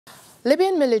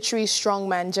Libyan military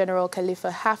strongman General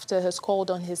Khalifa Haftar has called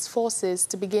on his forces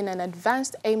to begin an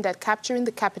advance aimed at capturing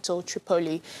the capital,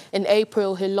 Tripoli. In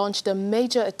April, he launched a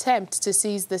major attempt to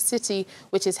seize the city,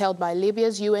 which is held by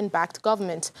Libya's UN-backed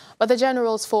government. But the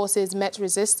general's forces met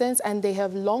resistance and they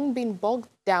have long been bogged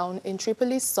down in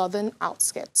Tripoli's southern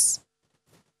outskirts.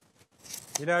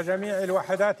 In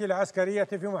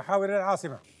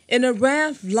a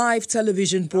rare live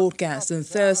television broadcast on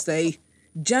Thursday,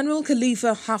 General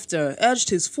Khalifa Haftar urged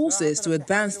his forces to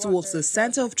advance towards the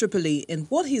center of Tripoli in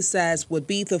what he says would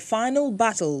be the final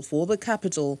battle for the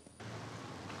capital.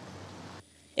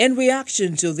 In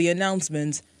reaction to the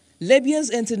announcement, Libya's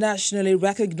internationally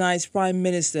recognized Prime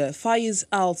Minister Fayez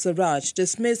Al-Sarraj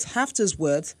dismissed Haftar's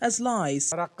words as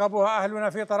lies.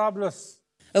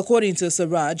 According to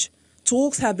Sarraj,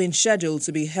 talks have been scheduled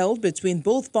to be held between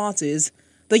both parties,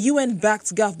 the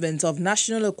UN-backed government of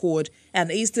National Accord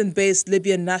and eastern-based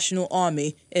Libyan National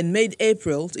Army in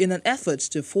mid-April in an effort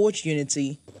to forge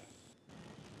unity.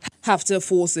 Haftar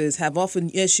forces have often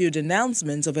issued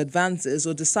announcements of advances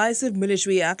or decisive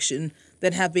military action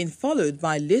that have been followed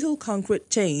by little concrete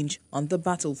change on the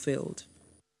battlefield.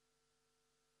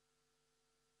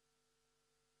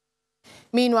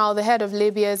 Meanwhile, the head of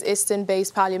Libya's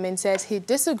eastern-based parliament says he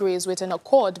disagrees with an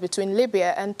accord between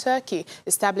Libya and Turkey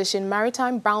establishing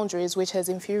maritime boundaries, which has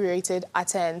infuriated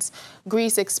Athens.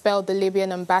 Greece expelled the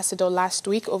Libyan ambassador last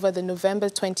week over the November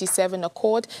 27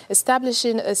 accord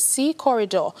establishing a sea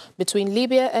corridor between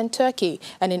Libya and Turkey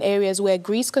and in areas where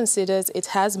Greece considers it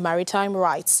has maritime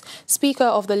rights. Speaker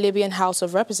of the Libyan House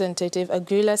of Representatives,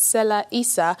 Aguila Sela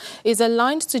Issa, is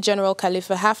aligned to General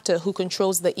Khalifa Haftar, who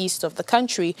controls the east of the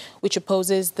country, which opposes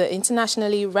the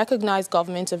internationally recognized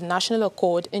government of National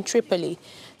Accord in Tripoli.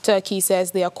 Turkey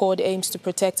says the accord aims to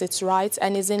protect its rights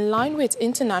and is in line with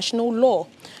international law.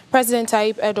 President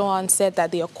Tayyip Erdogan said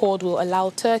that the accord will allow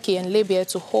Turkey and Libya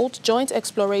to hold joint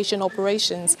exploration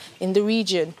operations in the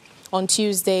region. On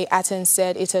Tuesday, Athens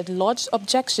said it had lodged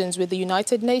objections with the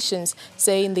United Nations,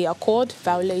 saying the accord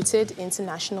violated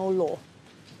international law.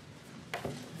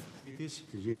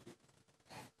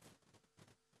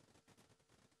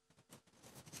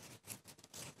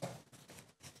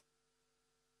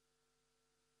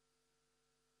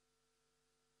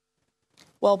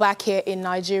 Well, back here in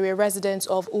Nigeria, residents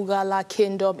of Ugala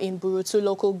Kingdom in Burutu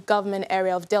local government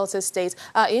area of Delta State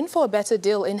are in for a better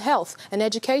deal in health and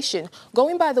education.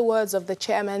 Going by the words of the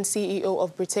chairman CEO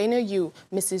of Britannia U,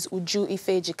 Mrs. Uju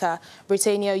Ifejika,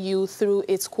 Britannia U, through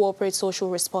its corporate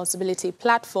social responsibility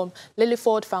platform,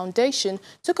 Lillyford Foundation,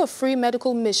 took a free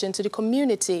medical mission to the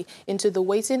community into the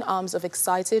waiting arms of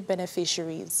excited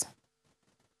beneficiaries.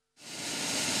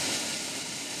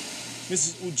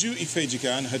 Mrs. Uju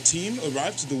Ifejika and her team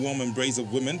arrived to the warm embrace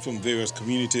of women from various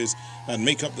communities that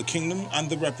make up the kingdom and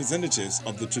the representatives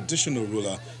of the traditional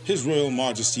ruler, His Royal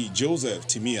Majesty Joseph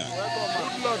Timia.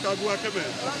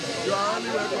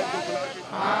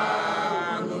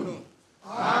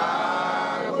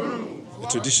 The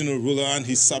traditional ruler and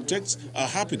his subjects are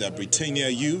happy that Britannia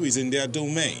U is in their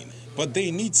domain, but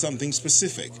they need something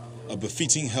specific, a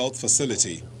befitting health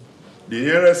facility. The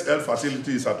nearest health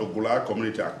facility is at Ogula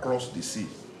community across the sea.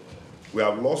 We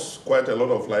have lost quite a lot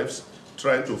of lives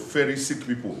trying to ferry sick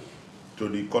people to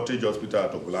the cottage hospital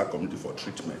at Ogula community for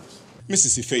treatment.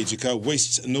 Mrs. Ifejika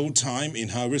wastes no time in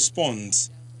her response.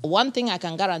 One thing I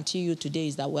can guarantee you today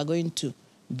is that we're going to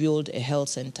build a health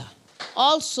center.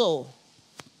 Also,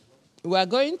 we're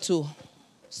going to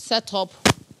set up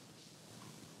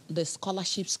the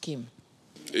scholarship scheme.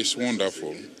 It's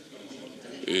wonderful.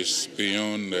 It's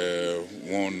beyond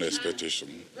one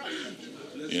expectation.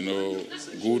 You know,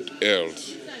 good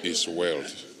health is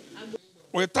wealth.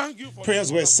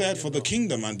 Prayers were said for the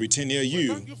kingdom and Britannia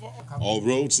U. All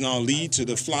roads now lead to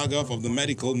the flag off of the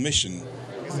medical mission.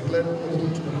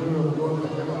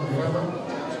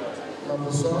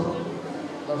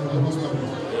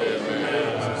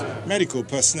 Medical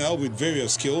personnel with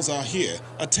various skills are here,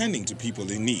 attending to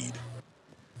people in need.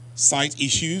 Sight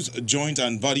issues, joint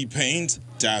and body pains,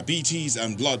 diabetes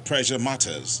and blood pressure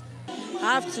matters.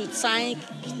 I have to thank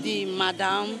the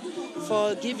madam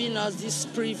for giving us this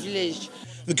privilege.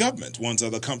 The government wants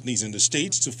other companies in the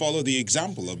state to follow the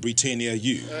example of Britannia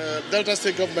U. Delta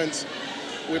State government,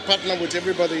 we partner with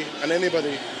everybody and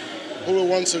anybody who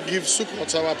wants to give support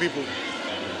to our people.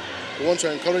 We want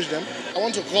to encourage them. I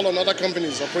want to call on other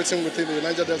companies operating within the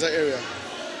Niger Delta area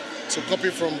to copy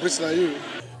from Britannia U.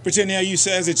 Britannia U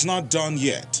says it's not done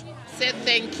yet. Say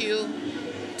thank you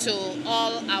to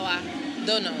all our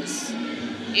donors,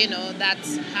 that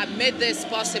have made this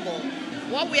possible.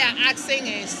 What we are asking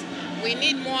is we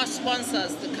need more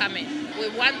sponsors to come in. We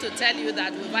want to tell you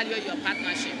that we value your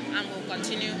partnership and will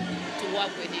continue to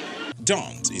work with you.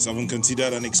 Daunt is often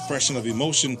considered an expression of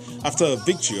emotion after a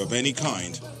victory of any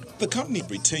kind. The company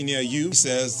Britannia U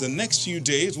says the next few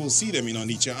days will see them in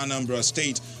Onitsha, Anambra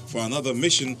State for another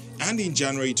mission, and in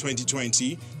January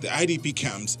 2020, the IDP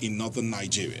camps in northern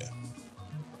Nigeria.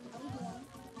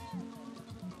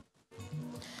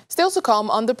 Still to come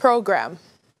on the program.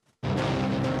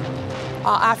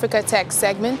 Our Africa Tech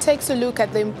segment takes a look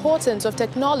at the importance of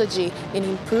technology in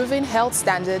improving health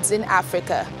standards in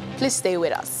Africa. Please stay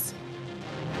with us.